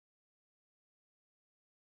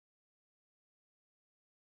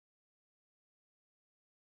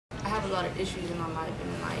have a lot of issues in my life,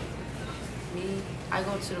 and like me, I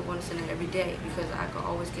go to the Wellness Center every day because I can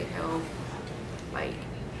always get help. Like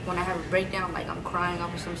when I have a breakdown, like I'm crying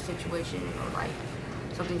over some situation or like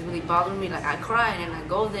something's really bothering me, like I cry and I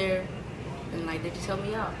go there and like they just help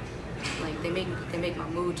me out. Like they make my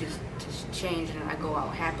mood just change and I go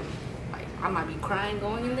out happily. Like I might be crying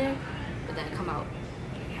going in there, but then I come out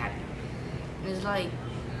happy. And it's like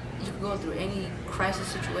you can go through any crisis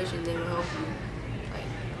situation, they will help you. Like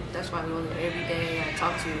that's why I go there every day. I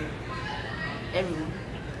talk to everyone.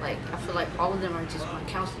 Like I feel like all of them are just my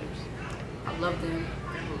counselors. I love them.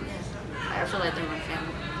 I feel like they're my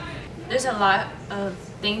family. There's a lot of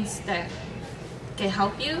things that can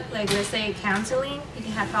help you, like let's say counseling. You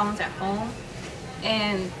can have problems at home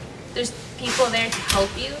and there's people there to help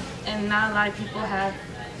you, and not a lot of people have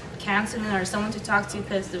counseling or someone to talk to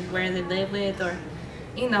because of where they live with, or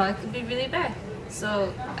you know, it could be really bad.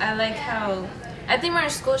 So I like how I think our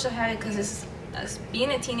school should have it, because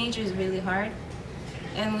being a teenager is really hard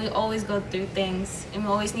and we always go through things and we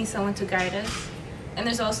always need someone to guide us. And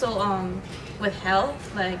there's also with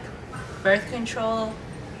health, like birth control,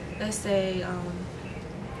 let's say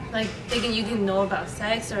like thinking you can know about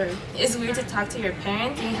sex, or it's weird to talk to your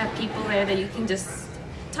parents and you have people there that you can just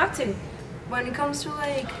talk to. When it comes to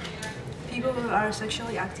like people who are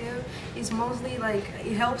sexually active, it's mostly like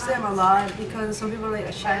it helps them a lot, because some people are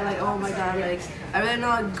like shy, like oh my god, like I better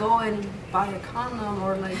not go and buy a condom,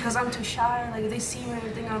 or like because I'm too shy, like they see me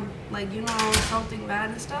and think I'm like, you know, something bad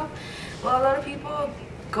and stuff. Well, a lot of people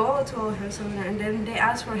go to a health center and then they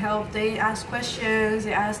ask for help, they ask questions,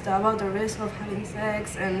 they ask about the risk of having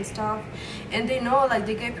sex and stuff, and they know, like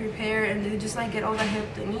they get prepared and they just like get all the help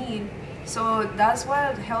they need. So that's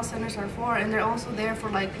what health centers are for, and they're also there for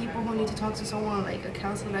like people who need to talk to someone, like a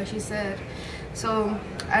counselor, like she said. So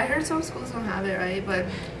I heard some schools don't have it, right? But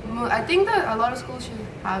I think that a lot of schools should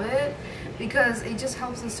have it, because it just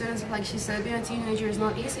helps the students. Like she said, being a teenager is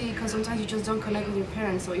not easy because sometimes you just don't connect with your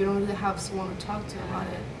parents, so you don't really have someone to talk to about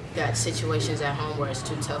it. Got situations at home where it's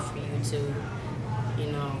too tough for you to,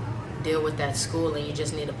 you know, deal with at school, and you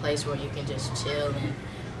just need a place where you can just chill and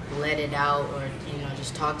let it out, or you know,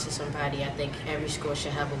 just talk to somebody. I think every school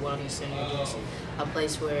should have a wellness center, just a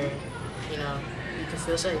place where, you know, you can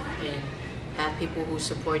feel safe and have people who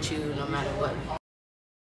support you no matter what.